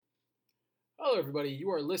Hello, everybody.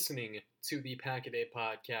 You are listening to the Pack a Day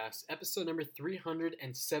podcast, episode number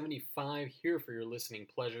 375, here for your listening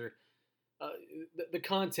pleasure. The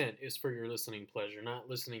content is for your listening pleasure, not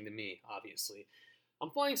listening to me, obviously.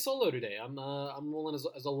 I'm flying solo today. I'm rolling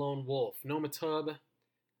as a lone wolf. No Matub.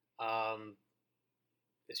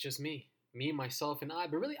 It's just me, myself, and I.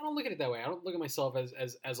 But really, I don't look at it that way. I don't look at myself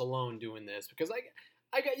as alone doing this because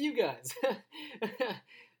I got you guys.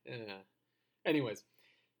 Anyways.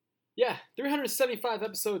 Yeah, 375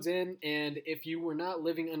 episodes in, and if you were not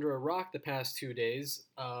living under a rock the past 2 days,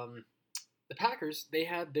 the Packers, they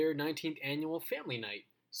had their 19th annual family night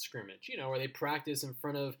scrimmage, where they practice in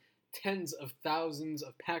front of tens of thousands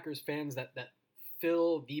of Packers fans that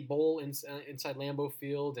fill the bowl inside Lambeau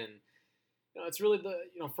Field, and it's really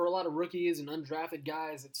for a lot of rookies and undrafted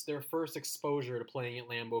guys, it's their first exposure to playing at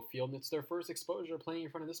Lambeau Field, and it's their first exposure to playing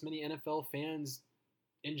in front of this many NFL fans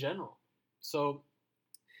in general. So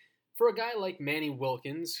for a guy like Manny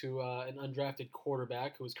Wilkins, who an undrafted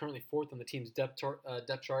quarterback who is currently fourth on the team's depth chart,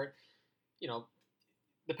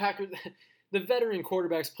 the Packers, the veteran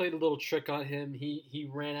quarterbacks played a little trick on him. He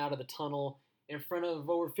ran out of the tunnel in front of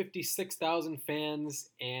over 56,000 fans,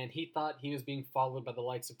 and he thought he was being followed by the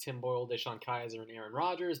likes of Tim Boyle, Deshaun Kaiser, and Aaron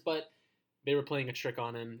Rodgers, but they were playing a trick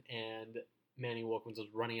on him, and Manny Wilkins was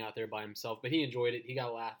running out there by himself, but he enjoyed it. He got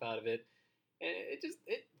a laugh out of it. And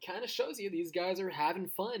it kind of shows you these guys are having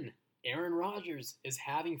fun. Aaron Rodgers is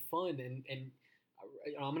having fun, and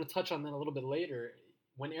I'm going to touch on that a little bit later.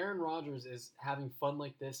 When Aaron Rodgers is having fun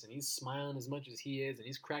like this, and he's smiling as much as he is, and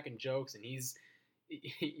he's cracking jokes, and he's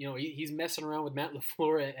messing around with Matt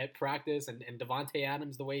LaFleur at practice, and Devontae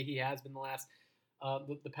Adams the way he has been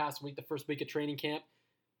the past week, the first week of training camp,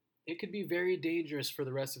 it could be very dangerous for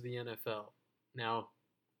the rest of the NFL. Now,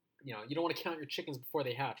 you don't want to count your chickens before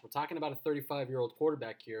they hatch. We're talking about a 35-year-old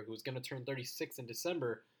quarterback here who's going to turn 36 in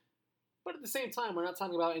December. But at the same time, we're not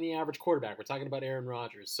talking about any average quarterback. We're talking about Aaron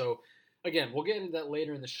Rodgers. So, again, we'll get into that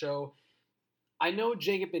later in the show. I know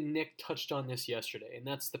Jacob and Nick touched on this yesterday, and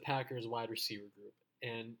that's the Packers wide receiver group.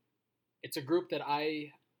 And it's a group that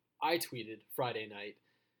I tweeted Friday night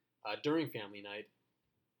during family night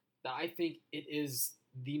that I think it is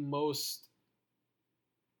the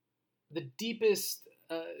deepest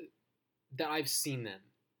that I've seen them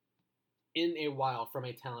in a while from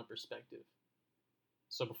a talent perspective.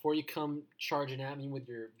 So before you come charging at me with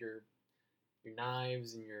your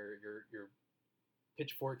knives and your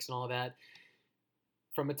pitchforks and all that,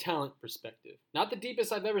 from a talent perspective, not the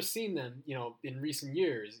deepest I've ever seen them, in recent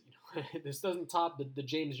years. This doesn't top the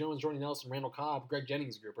James Jones, Jordan Nelson, Randall Cobb, Greg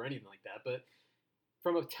Jennings group or anything like that. But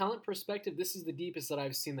from a talent perspective, this is the deepest that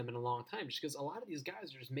I've seen them in a long time, just because a lot of these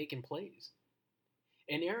guys are just making plays.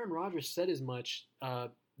 And Aaron Rodgers said as much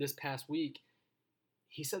this past week.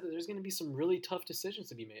 He said that there's going to be some really tough decisions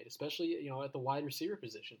to be made, especially at the wide receiver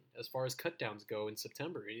position as far as cutdowns go in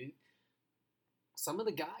September. Some of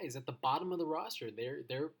the guys at the bottom of the roster,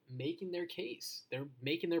 they're making their case. They're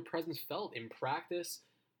making their presence felt in practice,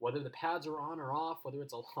 whether the pads are on or off, whether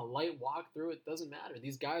it's a light walkthrough, it doesn't matter.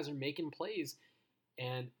 These guys are making plays,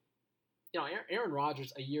 and Aaron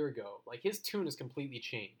Rodgers a year ago, like his tune has completely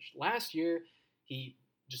changed. Last year, he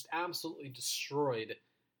just absolutely destroyed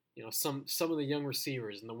some of the young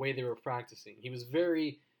receivers and the way they were practicing. He was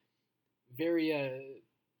very, very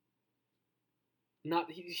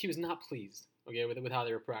he was not pleased, okay, with how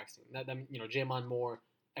they were practicing. That Jamon Moore,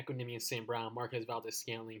 Equanimeous St. Brown, Marquez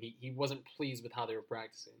Valdes-Scantling, he wasn't pleased with how they were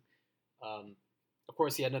practicing. Of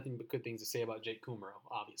course, he had nothing but good things to say about Jake Kumerow,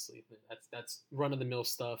 obviously. That's run-of-the-mill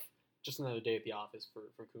stuff. Just another day at the office for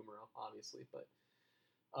Kumerow, obviously. But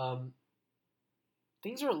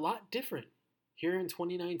things are a lot different here in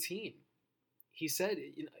 2019. He said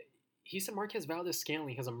Marquez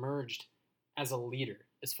Valdes-Scantling has emerged as a leader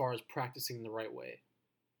as far as practicing the right way.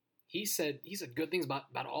 He said good things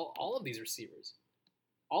about all of these receivers,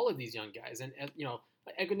 all of these young guys. And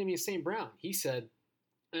like Equanimeous St. Brown, he said,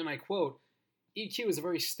 and I quote, EQ is a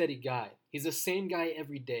very steady guy. He's the same guy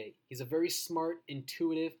every day. He's a very smart,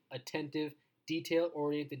 intuitive, attentive,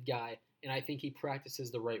 detail-oriented guy, and I think he practices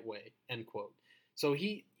the right way, end quote. So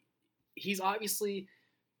he's obviously,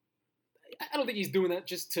 I don't think he's doing that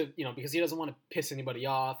just to, because he doesn't want to piss anybody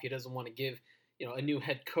off. He doesn't want to give, a new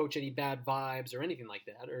head coach any bad vibes or anything like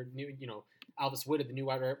that. Or, Alvis Woodard, the new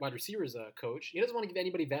wide receivers coach. He doesn't want to give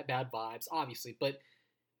anybody bad vibes, obviously. But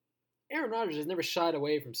Aaron Rodgers has never shied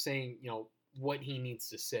away from saying, what he needs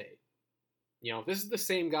to say. This is the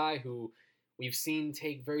same guy who we've seen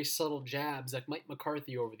take very subtle jabs like Mike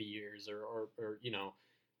McCarthy over the years or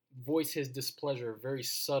voice his displeasure very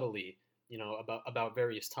subtly, about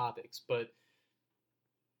various topics. But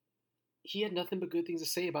he had nothing but good things to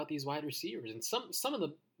say about these wide receivers. And some of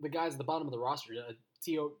the guys at the bottom of the roster,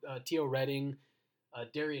 Theo Redding,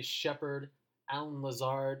 Darius Shepard, Alan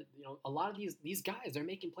Lazard, a lot of these guys, they're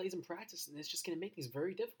making plays in practice, and it's just going to make things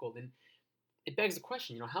very difficult. And it begs the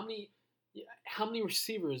question, how many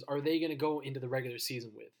receivers are they going to go into the regular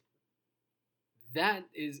season with? That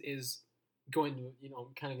is going to,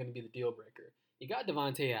 kind of going to be the deal breaker. You got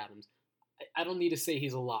Devontae Adams. I don't need to say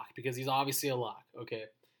he's a lock because he's obviously a lock, okay?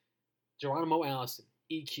 Geronimo Allison,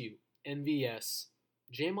 EQ, MVS,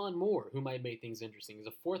 Jamon Moore, who might make things interesting, is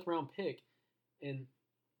a fourth-round pick, and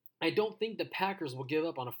I don't think the Packers will give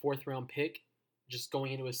up on a fourth-round pick just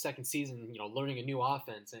going into his second season, learning a new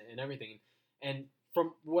offense and everything. And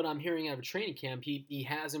from what I'm hearing out of training camp, he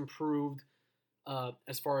has improved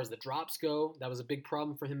as far as the drops go. That was a big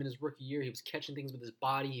problem for him in his rookie year. He was catching things with his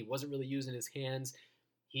body. He wasn't really using his hands.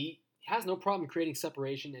 He has no problem creating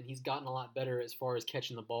separation, and he's gotten a lot better as far as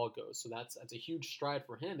catching the ball goes. So that's a huge stride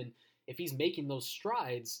for him. And if he's making those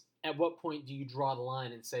strides, at what point do you draw the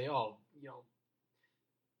line and say, oh,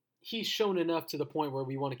 he's shown enough to the point where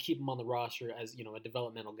we want to keep him on the roster as, a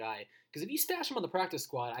developmental guy? Because if you stash him on the practice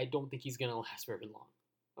squad, I don't think he's going to last very long.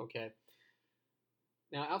 Okay.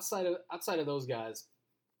 Now, outside of those guys,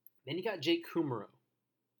 then you got Jake Kumaro,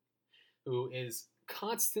 who is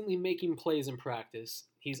constantly making plays in practice.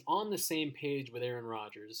 He's on the same page with Aaron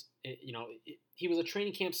Rodgers. He was a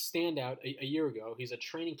training camp standout a year ago. He's a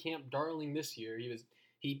training camp darling this year.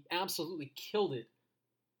 He absolutely killed it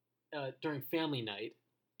during family night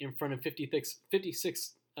in front of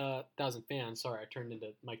 56,000 fans. Sorry, I turned into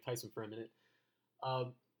Mike Tyson for a minute.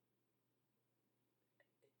 How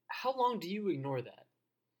long do you ignore that?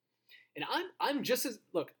 And I'm just as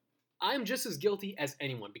guilty as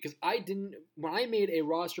anyone, because when I made a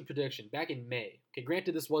roster prediction back in May. Okay,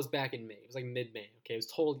 granted this was back in May. It was like mid-May. Okay, it was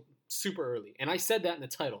told super early, and I said that in the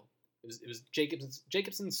title. It was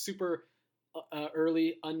Jacobson's super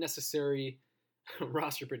early unnecessary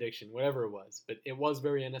roster prediction, whatever it was, but it was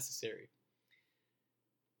very unnecessary.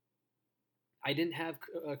 I didn't have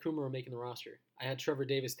Kumaro making the roster. I had Trevor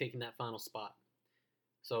Davis taking that final spot.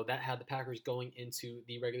 So that had the Packers going into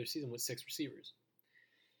the regular season with 6 receivers.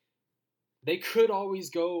 They could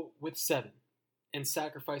always go with 7 and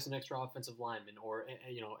sacrifice an extra offensive lineman or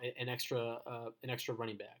an extra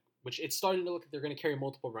running back, which it's starting to look like they're going to carry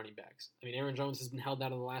multiple running backs. I mean, Aaron Jones has been held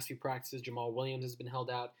out in the last few practices. Jamal Williams has been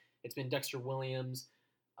held out. It's been Dexter Williams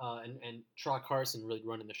and Troy Carson really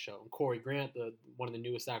running the show. And Corey Grant, one of the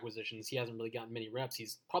newest acquisitions, he hasn't really gotten many reps.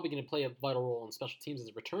 He's probably going to play a vital role on special teams as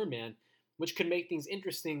a return man, which could make things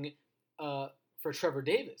interesting for Trevor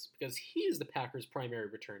Davis, because he is the Packers' primary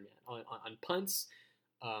return man on punts,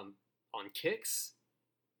 on kicks.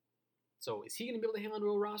 So is he going to be able to hang on to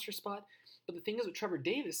a roster spot? But the thing is with Trevor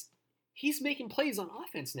Davis, he's making plays on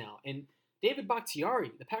offense now. And David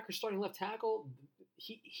Bakhtiari, the Packers' starting left tackle,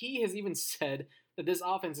 he has even said that this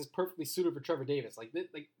offense is perfectly suited for Trevor Davis.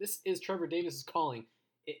 This is Trevor Davis' calling.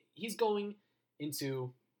 He's going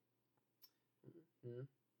into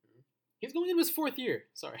his 4th year.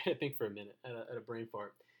 Sorry, I had to think for a minute. I had a brain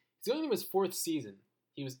fart. He's going into his 4th season.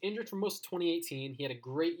 He was injured for most of 2018. He had a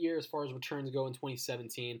great year as far as returns go in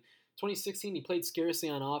 2017. 2016, he played scarcely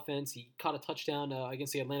on offense. He caught a touchdown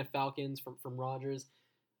against the Atlanta Falcons from Rodgers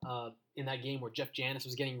in that game where Jeff Janis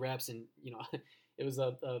was getting reps, and it was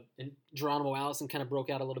and Geronimo Allison kind of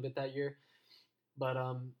broke out a little bit that year. But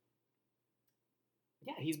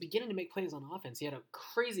yeah, he's beginning to make plays on offense. He had a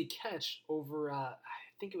crazy catch over I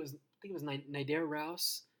think it was Nader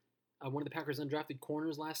Rouse, one of the Packers' undrafted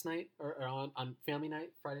corners last night, or on Family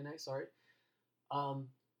Night, Friday night, sorry.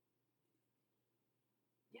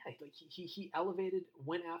 Yeah, he elevated,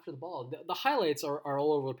 went after the ball. The highlights are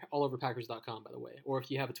all over Packers.com, by the way. Or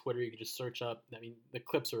if you have a Twitter, you can just search up. I mean, the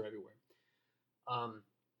clips are everywhere.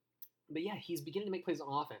 But yeah, he's beginning to make plays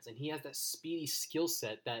on offense, and he has that speedy skill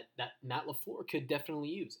set that Matt LaFleur could definitely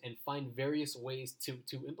use and find various ways to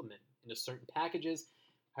implement into certain packages,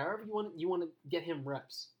 however you want to get him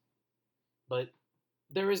reps. But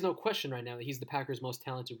there is no question right now that he's the Packers' most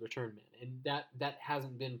talented return man, and that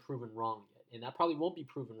hasn't been proven wrong yet, and that probably won't be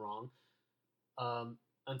proven wrong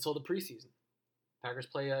until the preseason. Packers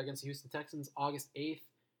play against the Houston Texans August 8th.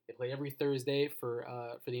 They play every Thursday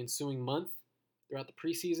for the ensuing month throughout the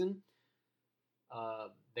preseason.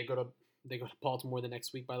 They go to Baltimore the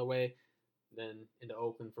next week, by the way, then into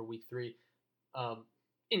Oakland for week 3.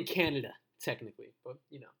 In Canada, technically, but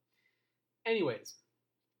Anyways,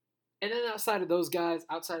 and then outside of those guys,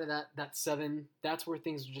 outside of that 7, that's where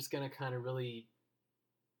things are just gonna kind of really,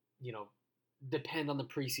 depend on the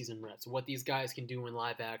preseason reps. What these guys can do in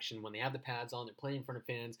live action when they have the pads on, they're playing in front of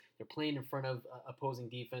fans, they're playing in front of opposing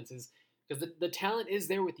defenses. because the talent is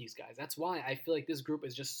there with these guys. That's why I feel like this group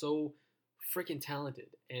is just so freaking talented,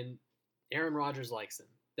 and Aaron Rodgers likes them.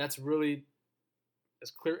 That's really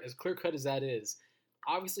as clear cut as that is.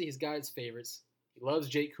 Obviously, he's got his favorites. He loves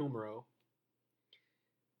Jake Kumaro.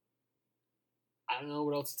 I don't know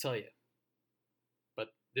what else to tell you,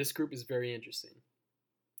 but this group is very interesting,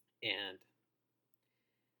 and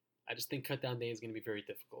I just think cut down day is going to be very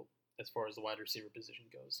difficult as far as the wide receiver position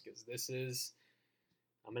goes, because this is,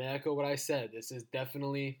 I'm going to echo what I said, this is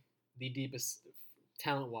definitely the deepest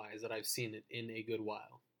talent-wise that I've seen it in a good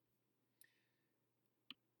while.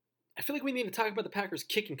 I feel like we need to talk about the Packers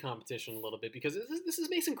kicking competition a little bit, because this is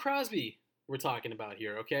Mason Crosby we're talking about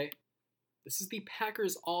here, okay? This is the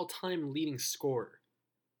Packers all-time leading scorer,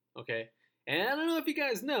 okay? And I don't know if you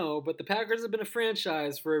guys know, but the Packers have been a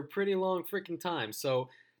franchise for a pretty long freaking time, so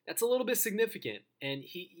that's a little bit significant. And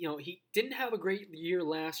he didn't have a great year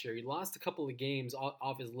last year. He lost a couple of games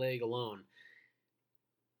off his leg alone.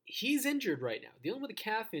 He's injured right now, dealing with a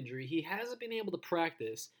calf injury. He hasn't been able to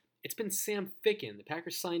practice. It's been Sam Ficken. The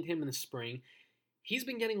Packers signed him in the spring. He's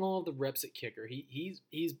been getting all of the reps at kicker. He's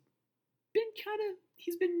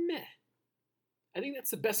been meh. I think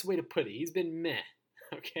that's the best way to put it. He's been meh.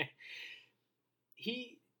 Okay.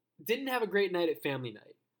 He didn't have a great night at family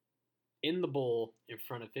night in the bowl in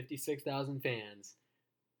front of 56,000 fans.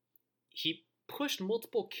 He pushed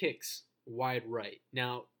multiple kicks wide right.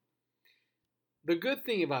 Now, the good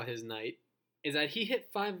thing about his night is that he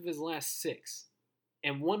hit 5 of his last 6,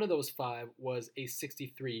 and one of those 5 was a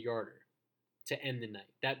 63-yarder to end the night.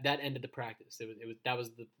 That ended the practice. That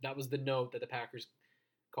was the note that the Packers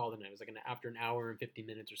called the night. It was like after an hour and 50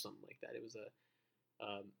 minutes or something like that. It was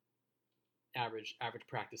a average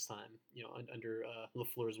practice time, under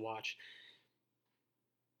LaFleur's watch.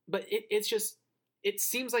 But it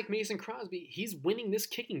seems like Mason Crosby, he's winning this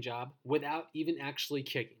kicking job without even actually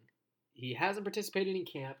kicking. He hasn't participated in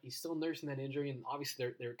camp. He's still nursing that injury, and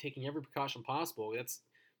obviously they're taking every precaution possible.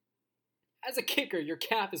 As a kicker, your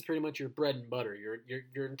calf is pretty much your bread and butter.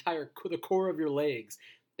 Your entire the core of your legs.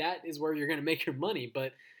 That is where you're going to make your money.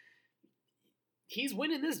 But he's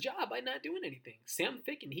winning this job by not doing anything. Sam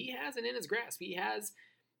Ficken, he has it in his grasp. He has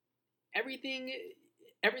everything.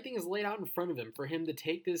 Everything is laid out in front of him for him to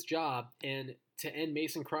take this job and to end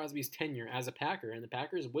Mason Crosby's tenure as a Packer. And the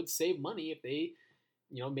Packers would save money if they,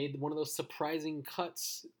 made one of those surprising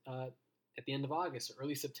cuts at the end of August or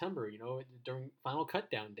early September, during final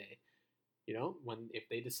cutdown day. If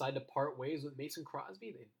they decide to part ways with Mason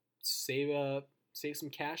Crosby, they save some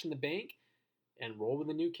cash in the bank and roll with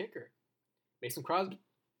a new kicker. Mason Crosby,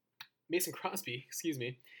 excuse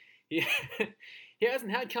me, he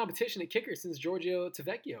hasn't had competition at kicker since Giorgio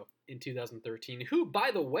Tavecchio in 2013, who,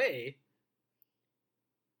 by the way,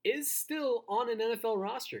 is still on an NFL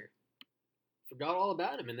roster. Forgot all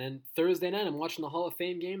about him. And then Thursday night, I'm watching the Hall of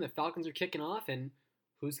Fame game. The Falcons are kicking off, and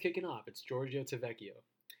who's kicking off? It's Giorgio Tavecchio.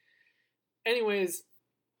 Anyways,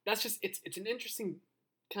 that's just it's an interesting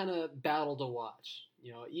kind of battle to watch.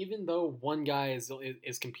 Even though one guy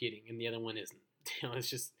is competing and the other one isn't. It's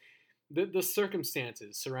just the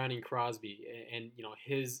circumstances surrounding Crosby and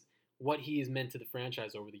what he has meant to the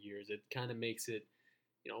franchise over the years. It kind of makes it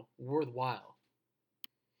worthwhile.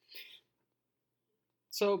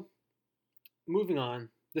 So, moving on,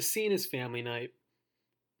 the scene is family night.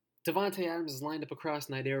 Davante Adams is lined up across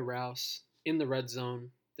Nadir Rouse in the red zone.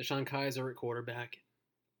 Deshaun Kaiser at quarterback.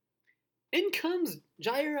 In comes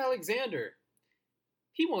Jair Alexander.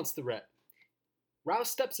 He wants the rep. Rouse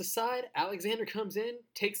steps aside. Alexander comes in,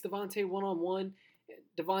 takes Davante one-on-one.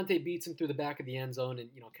 Davante beats him through the back of the end zone and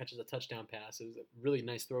catches a touchdown pass. It was a really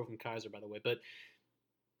nice throw from Kaiser, by the way. But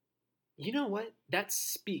you know what? That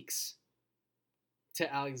speaks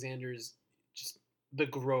to Alexander's just the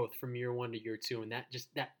growth from year 1 to year 2, and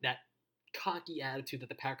that cocky attitude that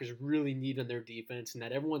the Packers really need on their defense and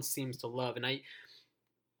that everyone seems to love. And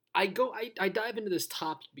I dive into this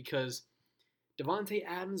topic because Davante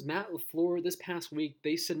Adams, Matt LaFleur, this past week,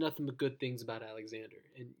 they said nothing but good things about Alexander.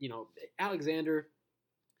 And, Alexander,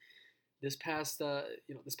 this past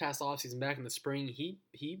offseason, back in the spring,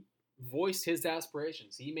 he voiced his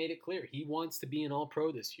aspirations. He made it clear. He wants to be an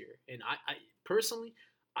all-pro this year. And I personally,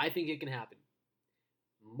 I think it can happen.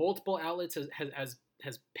 Multiple outlets has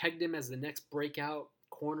pegged him as the next breakout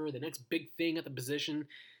corner, the next big thing at the position.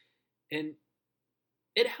 And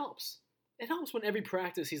it helps. It helps when every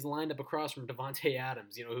practice he's lined up across from Davante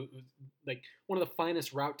Adams, who's like one of the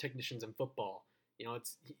finest route technicians in football.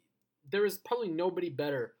 There is probably nobody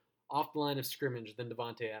better off the line of scrimmage than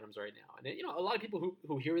Davante Adams right now. And a lot of people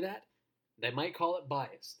who hear that, they might call it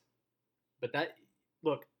biased. But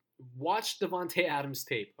watch Davante Adams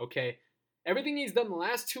tape, okay? Everything he's done the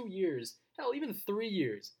last 2 years, hell, even 3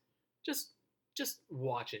 years, just just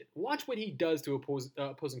watch it. Watch what he does to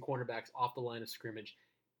opposing cornerbacks off the line of scrimmage.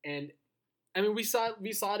 And I mean, we saw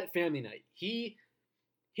it at family night. He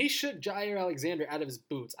shook Jair Alexander out of his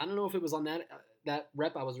boots. I don't know if it was on that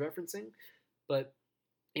rep I was referencing, but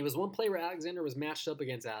it was one play where Alexander was matched up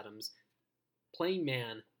against Adams, playing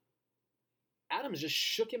man. Adams just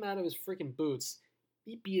shook him out of his freaking boots.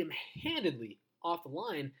 He beat him handedly off the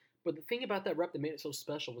line. But the thing about that rep that made it so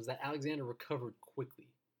special was that Alexander recovered quickly.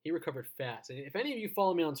 He recovered fast. And if any of you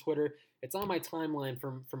follow me on Twitter, it's on my timeline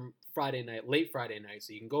from Friday night, late Friday night.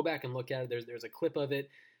 So you can go back and look at it. There's a clip of it.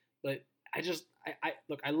 But I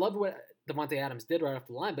loved what Davante Adams did right off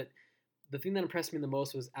the line. But the thing that impressed me the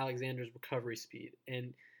most was Alexander's recovery speed.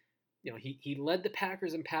 And he led the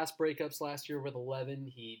Packers in pass breakups last year with 11.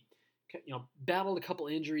 He battled a couple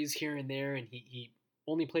injuries here and there, and he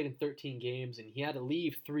only played in 13 games, and he had to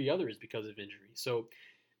leave 3 others because of injury. So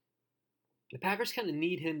the Packers kind of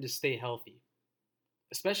need him to stay healthy,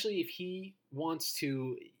 especially if he wants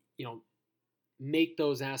to, make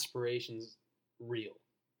those aspirations real,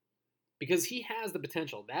 because he has the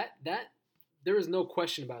potential. That there is no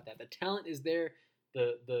question about that. The talent is there.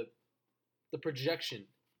 The projection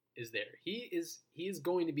is there. He is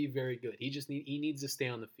going to be very good. He needs to stay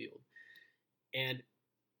on the field, and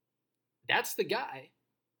that's the guy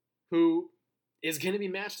who is going to be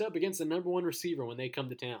matched up against the number 1 receiver when they come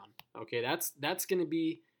to town. Okay, that's going to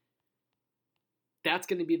be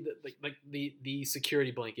the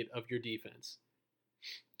security blanket of your defense.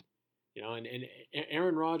 And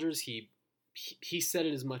Aaron Rodgers, he said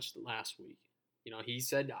it as much last week. He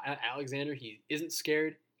said Alexander, he isn't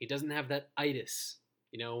scared. He doesn't have that itis.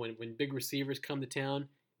 When big receivers come to town,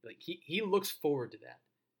 he looks forward to that.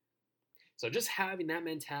 So just having that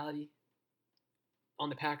mentality on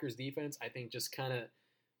the Packers defense, I think just kind of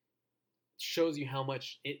shows you how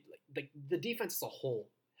much the defense as a whole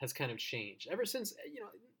has kind of changed ever since,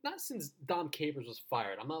 not since Dom Capers was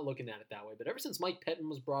fired. I'm not looking at it that way, but ever since Mike Pettin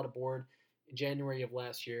was brought aboard in January of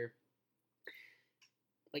last year,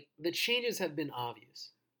 the changes have been obvious.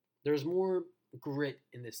 There's more grit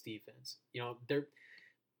in this defense.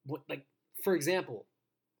 For example,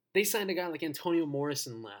 they signed a guy like Antonio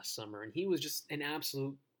Morrison last summer, and he was just an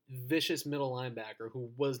absolute vicious middle linebacker who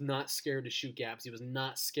was not scared to shoot gaps. He was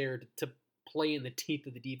not scared to play in the teeth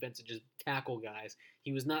of the defense and just tackle guys.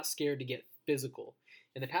 He was not scared to get physical.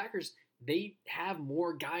 And the Packers, they have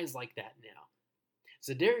more guys like that now.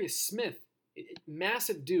 Zadarius Smith,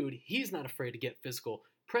 massive dude, he's not afraid to get physical.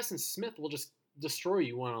 Preston Smith will just destroy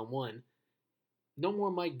you one-on-one. No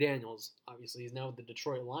more Mike Daniels. Obviously, he's now with the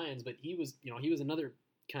Detroit Lions, but he was another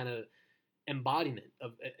kind of embodiment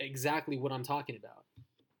of exactly what I'm talking about.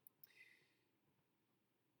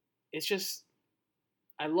 It's just,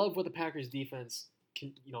 I love what the Packers defense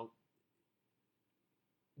can,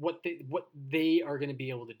 what they are going to be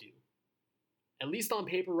able to do. At least on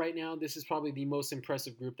paper right now, this is probably the most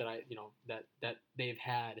impressive group that they've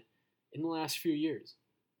had in the last few years.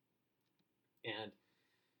 And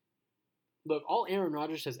look, all Aaron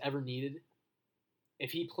Rodgers has ever needed,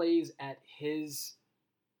 if he plays at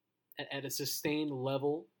a sustained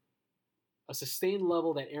level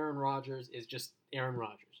that Aaron Rodgers is just Aaron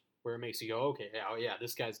Rodgers, where it makes you go, okay, oh yeah,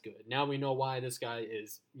 this guy's good. Now we know why this guy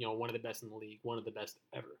is, one of the best in the league, one of the best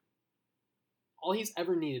ever. All he's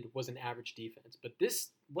ever needed was an average defense. But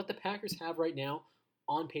what the Packers have right now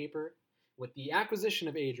on paper, with the acquisition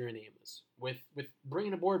of Adrian Amos, with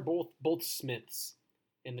bringing aboard both Smiths,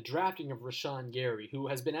 and the drafting of Rashawn Gary, who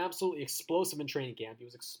has been absolutely explosive in training camp. He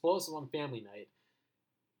was explosive on family night.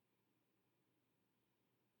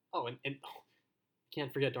 Oh, and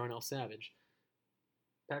can't forget Darnell Savage.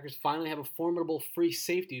 Packers finally have a formidable free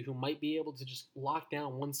safety who might be able to just lock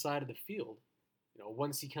down one side of the field.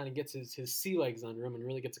 Once he kind of gets his sea legs under him and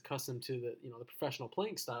really gets accustomed to the professional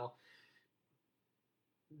playing style,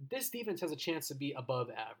 this defense has a chance to be above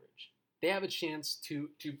average. They have a chance to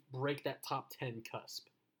break that top 10 cusp.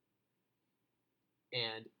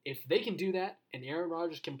 And if they can do that, and Aaron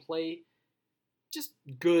Rodgers can play just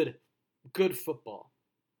good football,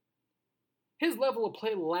 his level of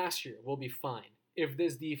play last year will be fine if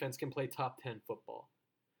this defense can play top 10 football.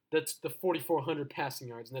 That's the 4,400 passing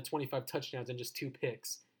yards and the 25 touchdowns and just 2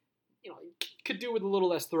 picks. Could do with a little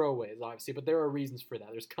less throwaways, obviously, but there are reasons for that.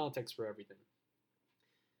 There's context for everything.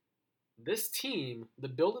 This team, the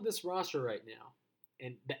build of this roster right now,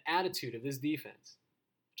 and the attitude of this defense,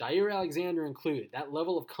 Jair Alexander included, that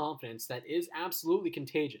level of confidence that is absolutely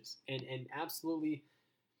contagious and absolutely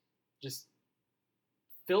just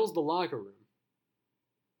fills the locker room.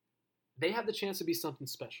 They have the chance to be something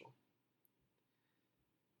special.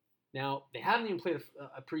 Now, they haven't even played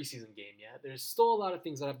a preseason game yet. There's still a lot of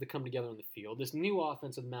things that have to come together on the field. This new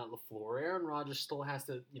offense with Matt LaFleur, Aaron Rodgers still has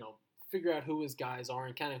to, figure out who his guys are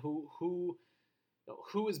and kind of who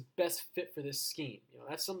is best fit for this scheme.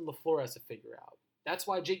 That's something LaFleur has to figure out. That's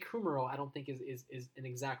why Jake Kumerow, I don't think is an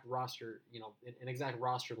exact roster, an exact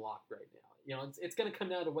roster lock right now. It's going to come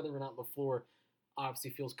down to whether or not LaFleur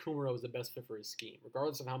obviously feels Kumerow is the best fit for his scheme,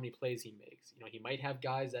 regardless of how many plays he makes. He might have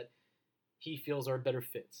guys that he feels are better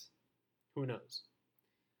fits. Who knows?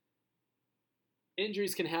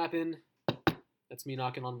 Injuries can happen. That's me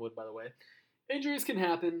knocking on wood, by the way. Injuries can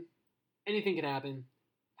happen. Anything can happen.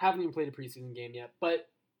 Haven't even played a preseason game yet, but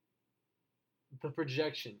the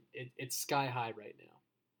projection, it's sky high right now.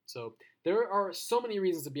 So there are so many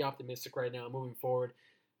reasons to be optimistic right now moving forward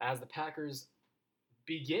as the Packers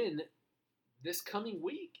begin this coming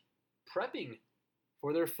week prepping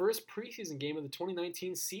for their first preseason game of the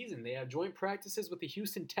 2019 season. They have joint practices with the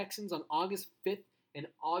Houston Texans on August 5th and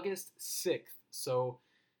August 6th. So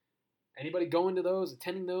anybody going to those,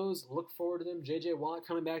 attending those, look forward to them. J.J. Watt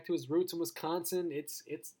coming back to his roots in Wisconsin. It's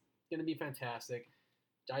going to be fantastic.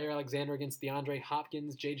 Jair Alexander against DeAndre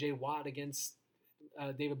Hopkins. J.J. Watt against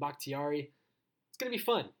David Bakhtiari. It's going to be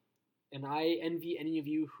fun. And I envy any of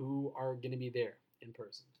you who are going to be there in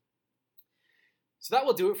person. So that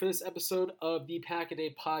will do it for this episode of the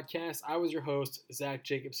Pack-A-Day Podcast. I was your host, Zach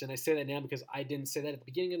Jacobson. I say that now because I didn't say that at the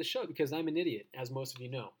beginning of the show because I'm an idiot, as most of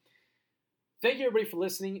you know. Thank you, everybody, for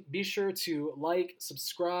listening. Be sure to like,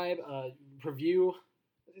 subscribe, review.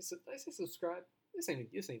 Did I say subscribe? This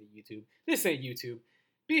ain't YouTube. This ain't YouTube.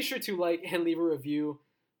 Be sure to like and leave a review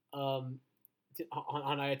on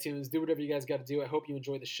iTunes. Do whatever you guys got to do. I hope you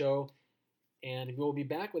enjoy the show. And we'll be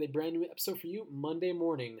back with a brand new episode for you Monday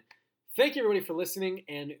morning. Thank you, everybody, for listening,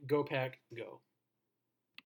 and go Pack, go.